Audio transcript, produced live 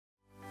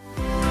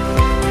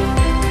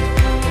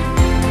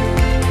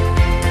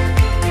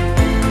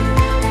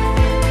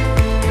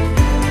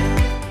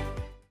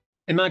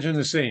Imagine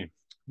the scene.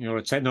 You're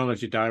a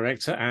technology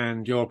director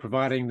and you're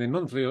providing the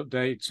monthly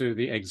update to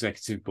the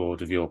executive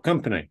board of your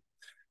company.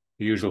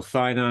 The usual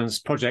finance,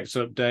 projects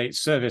updates,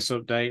 service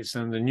updates,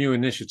 and the new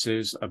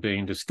initiatives are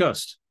being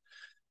discussed.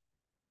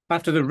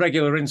 After the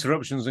regular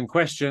interruptions and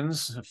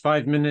questions,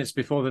 5 minutes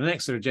before the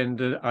next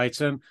agenda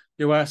item,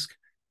 you ask,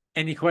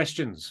 any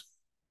questions?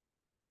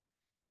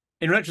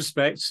 In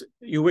retrospect,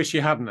 you wish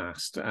you hadn't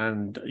asked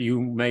and you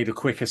made a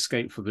quick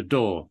escape for the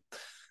door.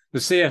 The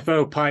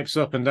CFO pipes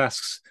up and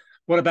asks,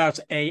 what about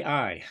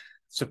AI?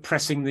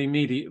 Suppressing the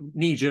immediate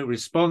knee-jerk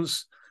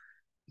response,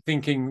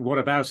 thinking, what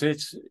about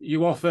it?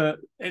 You offer,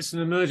 it's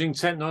an emerging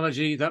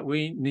technology that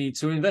we need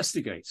to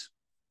investigate.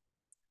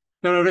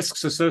 There are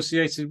risks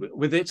associated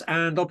with it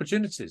and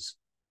opportunities.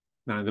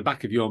 Now, in the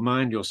back of your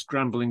mind, you're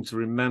scrambling to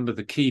remember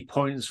the key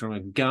points from a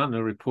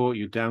Gartner report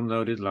you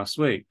downloaded last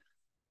week.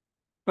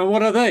 And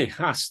what are they?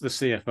 Asks the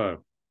CFO.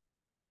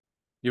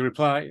 You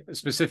reply,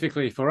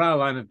 specifically for our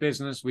line of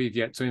business, we've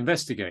yet to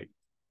investigate.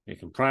 You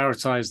can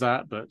prioritize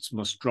that, but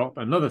must drop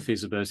another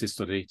feasibility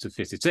study to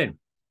fit it in.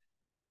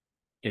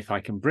 If I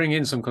can bring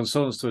in some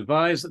consultants to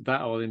advise,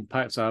 that will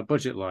impact our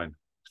budget line.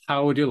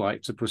 How would you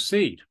like to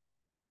proceed?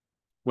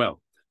 Well,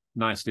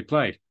 nicely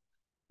played.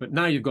 But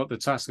now you've got the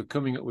task of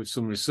coming up with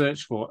some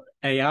research for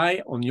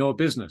AI on your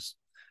business.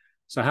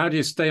 So how do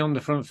you stay on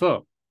the front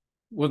foot?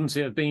 Wouldn't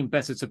it have been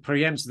better to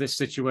preempt this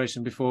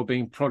situation before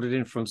being prodded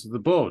in front of the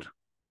board?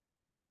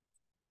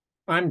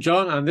 I'm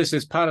John, and this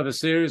is part of a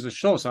series of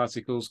short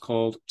articles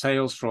called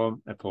Tales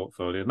from a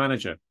Portfolio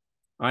Manager.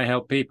 I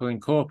help people in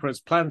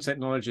corporates plan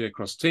technology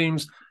across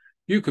teams.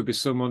 You could be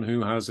someone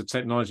who has a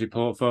technology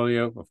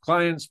portfolio of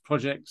clients,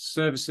 projects,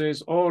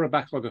 services, or a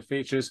backlog of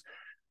features,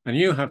 and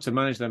you have to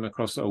manage them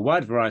across a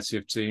wide variety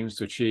of teams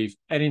to achieve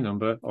any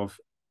number of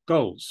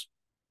goals.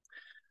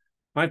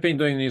 I've been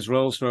doing these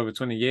roles for over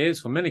 20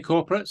 years for many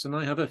corporates, and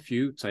I have a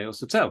few tales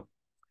to tell.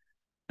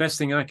 Best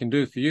thing I can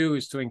do for you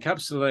is to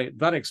encapsulate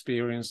that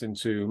experience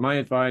into my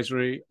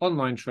advisory,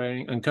 online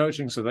training, and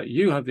coaching so that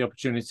you have the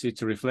opportunity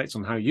to reflect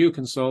on how you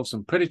can solve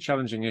some pretty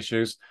challenging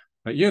issues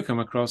that you come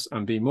across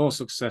and be more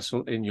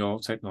successful in your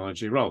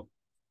technology role.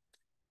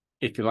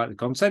 If you like the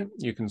content,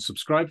 you can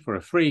subscribe for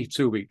a free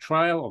 2-week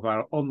trial of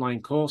our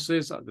online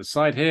courses at the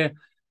side here.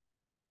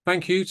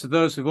 Thank you to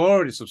those who've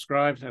already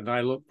subscribed, and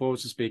I look forward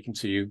to speaking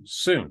to you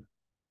soon.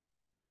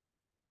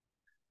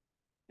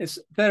 It's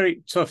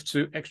very tough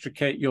to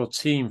extricate your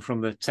team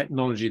from the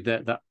technology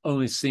debt that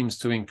only seems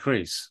to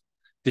increase,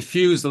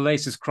 diffuse the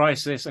latest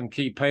crisis, and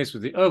keep pace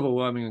with the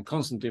overwhelming and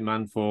constant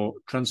demand for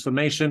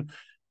transformation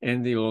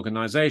in the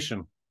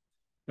organization,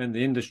 when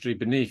the industry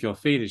beneath your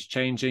feet is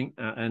changing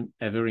at an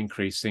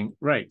ever-increasing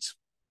rate.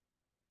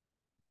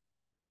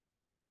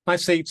 I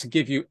seek to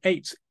give you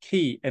 8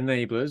 key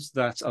enablers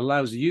that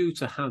allows you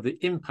to have the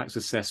impact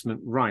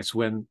assessment right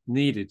when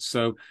needed,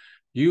 so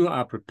you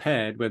are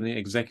prepared when the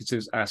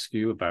executives ask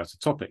you about a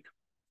topic.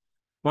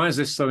 Why is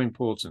this so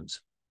important?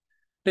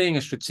 Being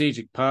a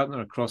strategic partner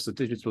across the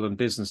digital and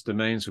business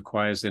domains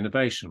requires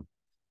innovation.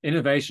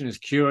 Innovation is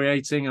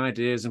curating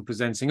ideas and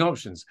presenting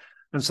options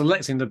and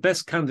selecting the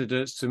best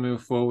candidates to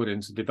move forward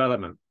into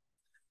development.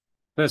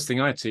 First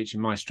thing I teach in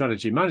my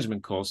strategy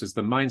management course is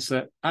the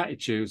mindset,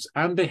 attitudes,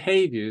 and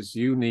behaviors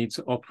you need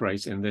to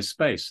operate in this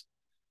space.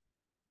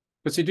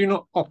 But you do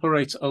not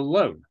operate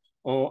alone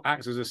or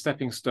act as a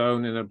stepping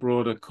stone in a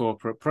broader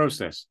corporate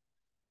process.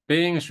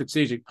 Being a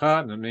strategic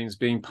partner means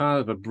being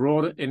part of a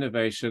broader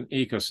innovation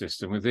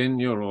ecosystem within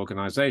your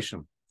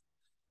organization.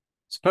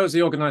 Suppose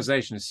the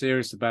organization is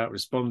serious about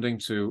responding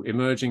to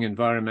emerging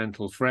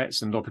environmental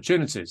threats and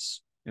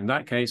opportunities. In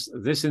that case,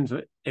 this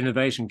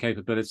innovation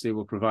capability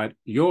will provide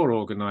your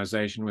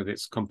organization with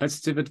its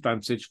competitive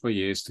advantage for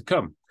years to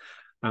come.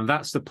 And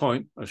that's the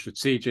point of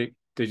strategic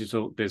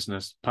digital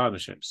business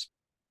partnerships.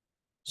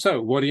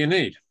 So what do you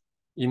need?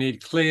 You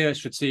need clear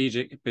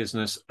strategic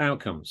business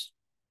outcomes.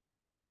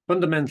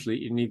 Fundamentally,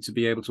 you need to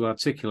be able to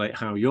articulate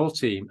how your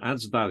team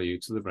adds value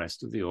to the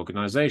rest of the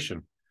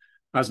organization.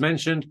 As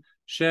mentioned,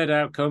 shared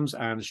outcomes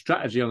and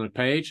strategy on a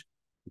page,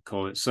 we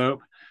call it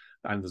SOAP,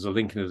 and there's a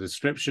link in the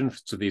description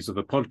to these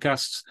other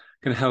podcasts,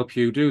 can help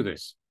you do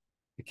this.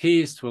 The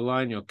key is to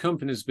align your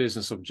company's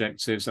business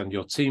objectives and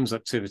your team's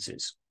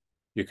activities.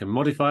 You can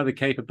modify the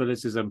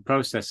capabilities and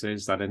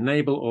processes that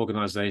enable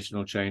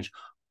organizational change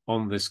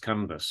on this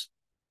canvas.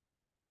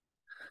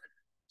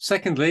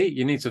 Secondly,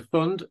 you need to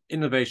fund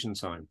innovation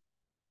time.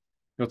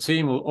 Your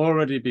team will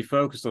already be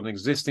focused on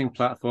existing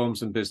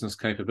platforms and business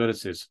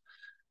capabilities,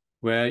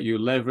 where you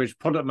leverage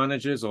product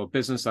managers or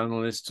business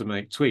analysts to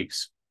make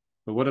tweaks.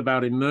 But what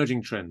about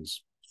emerging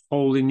trends,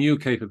 wholly new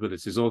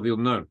capabilities, or the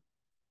unknown?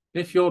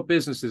 If your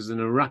business is in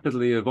a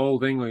rapidly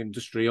evolving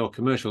industry or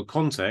commercial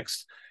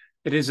context,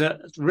 it is at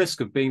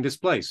risk of being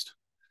displaced.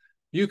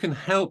 You can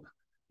help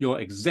your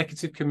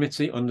executive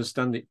committee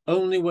understand the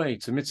only way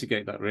to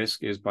mitigate that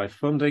risk is by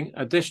funding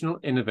additional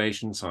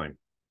innovation time.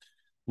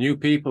 New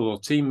people or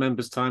team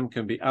members' time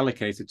can be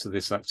allocated to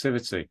this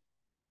activity.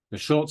 The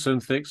short-term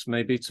fix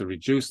may be to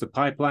reduce the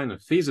pipeline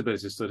of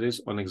feasibility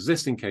studies on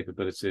existing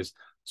capabilities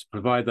to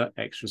provide that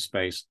extra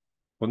space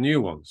for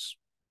new ones.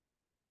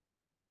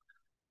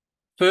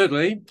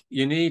 Thirdly,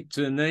 you need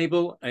to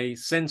enable a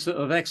centre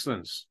of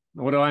excellence.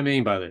 What do I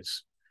mean by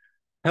this?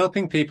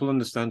 Helping people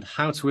understand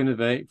how to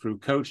innovate through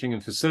coaching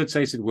and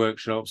facilitated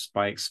workshops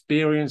by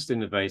experienced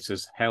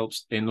innovators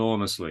helps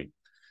enormously.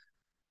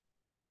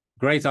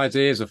 Great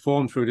ideas are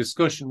formed through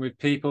discussion with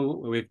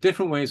people with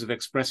different ways of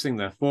expressing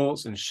their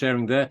thoughts and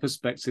sharing their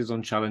perspectives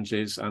on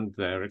challenges and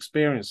their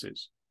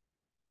experiences.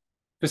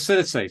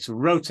 Facilitate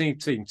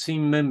rotating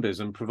team members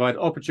and provide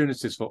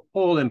opportunities for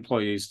all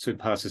employees to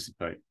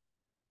participate.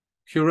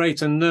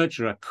 Curate and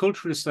nurture a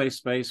culturally safe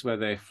space where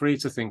they're free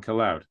to think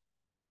aloud.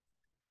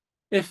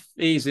 If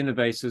these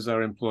innovators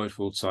are employed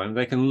full-time,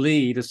 they can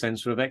lead a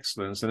centre of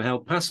excellence and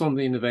help pass on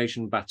the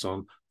innovation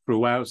baton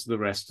throughout the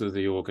rest of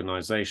the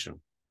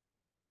organisation.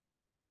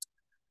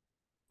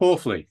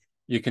 Fourthly,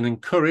 you can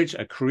encourage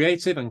a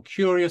creative and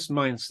curious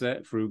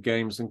mindset through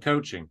games and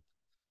coaching.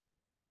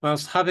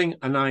 Whilst having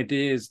an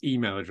ideas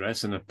email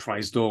address and a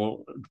prize draw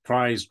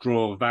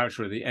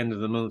voucher at the end of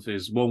the month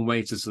is one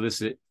way to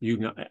solicit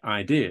new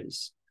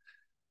ideas,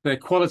 their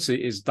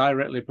quality is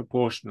directly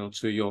proportional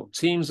to your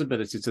team's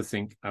ability to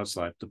think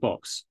outside the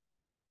box.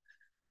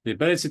 The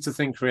ability to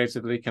think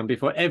creatively can be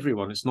for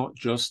everyone. It's not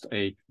just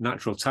a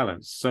natural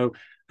talent. So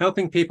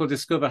helping people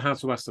discover how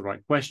to ask the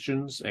right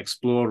questions,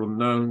 explore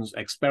unknowns,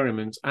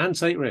 experiment, and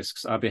take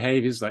risks are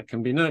behaviors that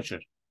can be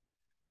nurtured.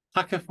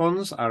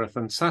 Hackathons are a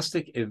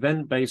fantastic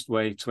event-based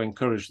way to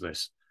encourage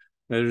this.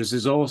 There is a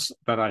resource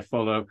that I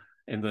follow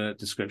in the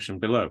description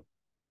below.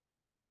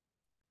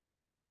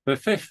 The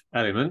fifth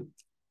element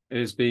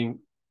is being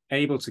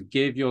able to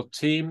give your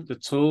team the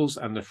tools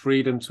and the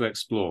freedom to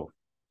explore.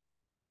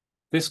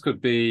 This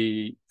could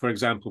be, for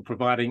example,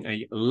 providing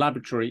a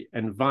laboratory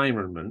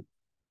environment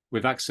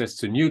with access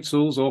to new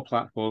tools or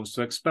platforms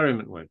to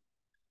experiment with.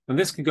 And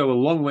this can go a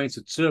long way to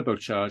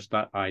turbocharge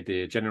that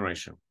idea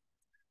generation.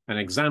 An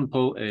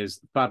example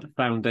is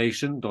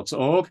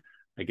fabfoundation.org.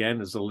 Again,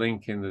 there's a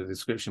link in the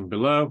description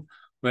below,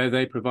 where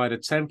they provide a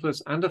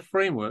template and a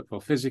framework for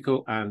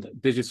physical and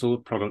digital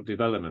product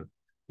development.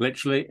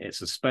 Literally,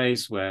 it's a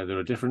space where there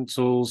are different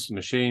tools,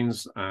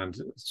 machines, and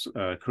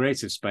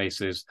creative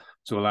spaces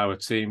to allow a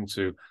team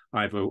to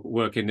either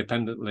work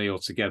independently or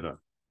together.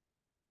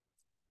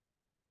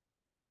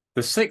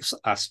 The sixth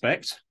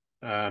aspect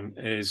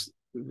is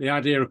the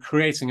idea of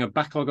creating a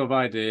backlog of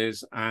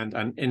ideas and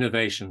an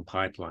innovation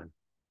pipeline.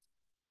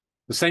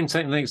 The same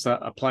techniques that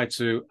apply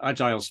to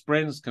agile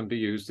sprints can be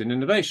used in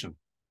innovation.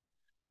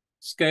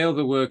 Scale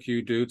the work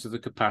you do to the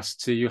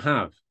capacity you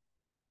have.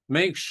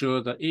 Make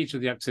sure that each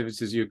of the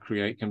activities you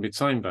create can be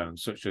time-bound,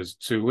 such as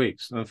 2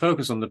 weeks, and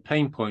focus on the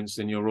pain points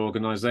in your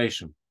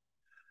organization.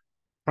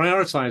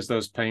 Prioritize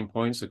those pain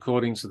points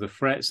according to the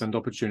threats and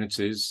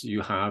opportunities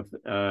you have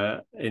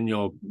in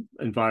your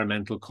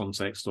environmental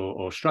context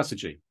or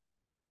strategy.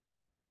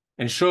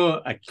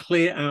 Ensure a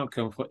clear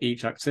outcome for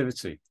each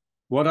activity.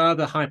 What are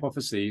the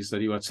hypotheses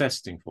that you are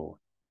testing for?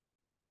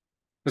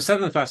 The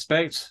seventh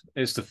aspect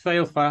is to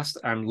fail fast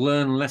and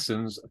learn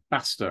lessons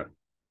faster.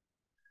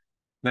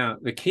 Now,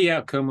 the key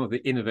outcome of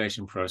the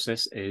innovation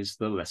process is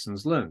the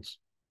lessons learned.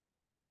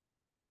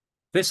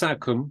 This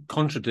outcome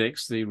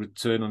contradicts the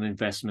return on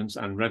investments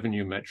and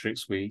revenue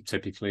metrics we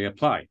typically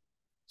apply.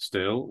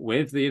 Still,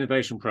 with the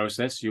innovation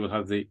process, you will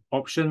have the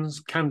options,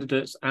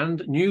 candidates,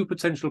 and new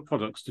potential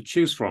products to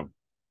choose from.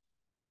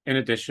 In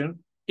addition,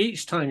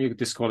 each time you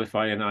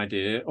disqualify an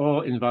idea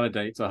or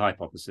invalidate a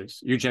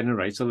hypothesis, you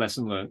generate a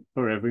lesson learned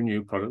for every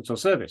new product or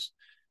service.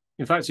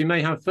 In fact, you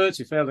may have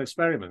 30 failed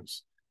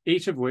experiments,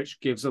 each of which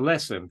gives a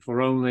lesson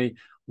for only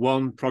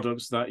one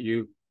product that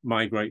you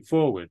migrate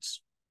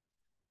forwards.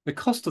 The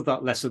cost of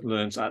that lesson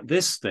learned at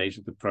this stage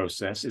of the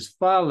process is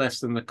far less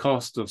than the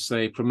cost of,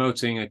 say,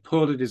 promoting a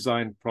poorly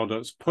designed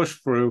product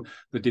pushed through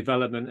the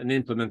development and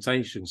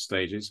implementation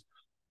stages,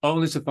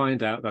 only to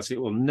find out that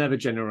it will never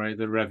generate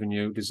the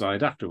revenue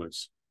desired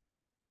afterwards.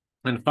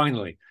 And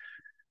finally,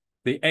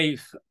 the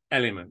eighth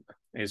element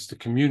is to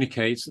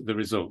communicate the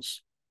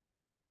results.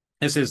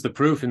 This is the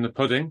proof in the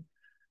pudding,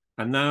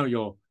 and now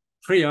you're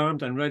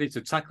pre-armed and ready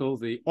to tackle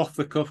the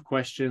off-the-cuff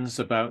questions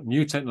about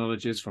new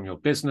technologies from your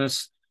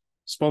business,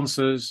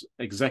 sponsors,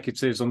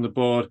 executives on the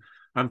board,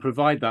 and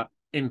provide that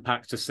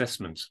impact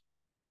assessment.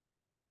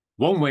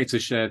 One way to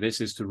share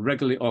this is to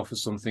regularly offer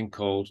something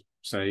called,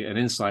 say, an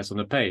insight on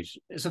a page.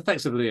 It's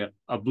effectively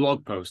a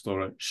blog post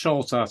or a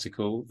short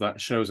article that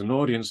shows an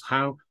audience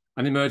how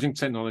an emerging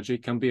technology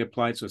can be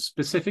applied to a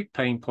specific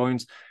pain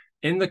point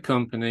in the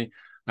company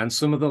and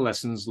some of the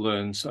lessons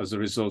learned as a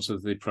result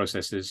of the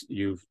processes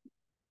you've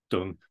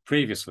done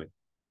previously.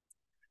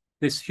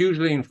 This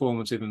hugely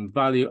informative and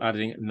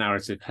value-adding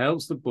narrative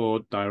helps the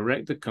board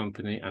direct the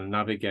company and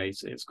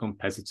navigate its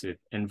competitive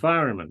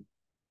environment.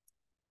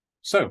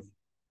 So,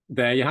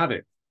 there you have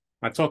it.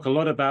 I talk a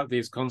lot about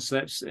these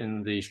concepts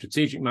in the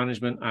strategic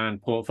management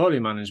and portfolio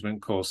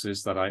management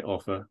courses that I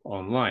offer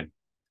online.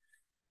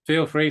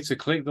 Feel free to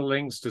click the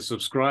links to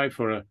subscribe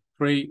for a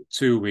free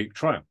 2-week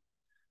trial.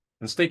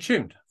 And stay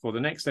tuned for the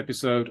next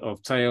episode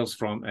of Tales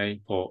from a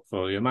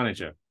Portfolio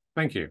Manager.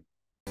 Thank you.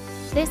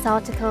 This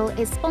article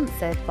is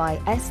sponsored by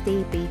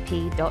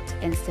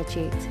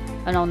sdbp.institute,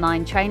 an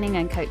online training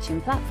and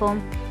coaching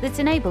platform that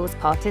enables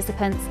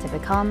participants to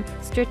become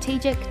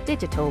strategic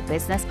digital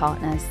business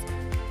partners.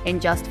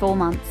 In just 4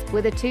 months,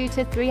 with a 2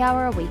 to 3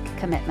 hour a week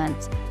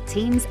commitment,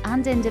 teams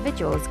and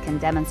individuals can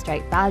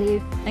demonstrate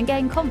value and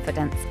gain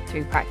confidence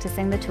through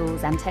practicing the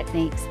tools and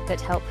techniques that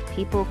help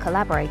people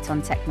collaborate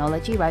on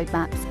technology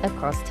roadmaps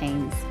across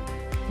teams.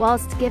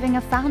 Whilst giving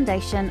a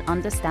foundation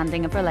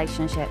understanding of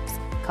relationships,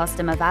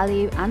 customer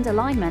value and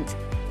alignment,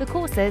 the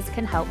courses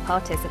can help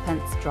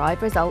participants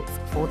drive results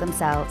for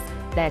themselves,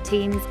 their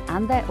teams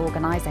and their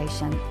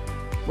organisation.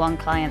 One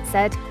client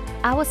said,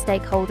 "Our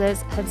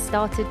stakeholders have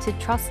started to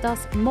trust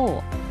us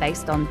more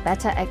based on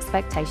better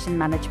expectation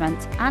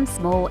management and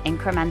small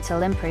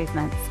incremental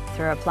improvements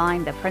through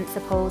applying the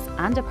principles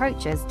and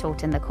approaches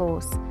taught in the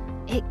course.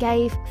 It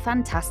gave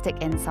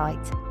fantastic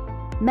insight."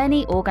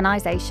 Many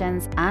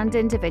organisations and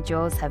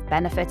individuals have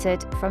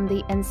benefited from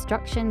the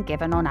instruction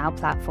given on our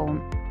platform.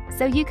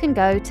 So you can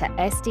go to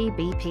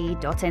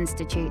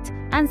sdbp.institute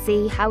and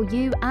see how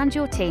you and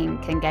your team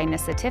can gain a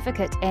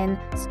certificate in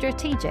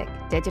Strategic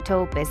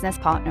Digital Business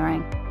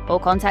Partnering, or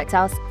contact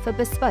us for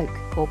bespoke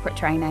corporate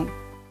training.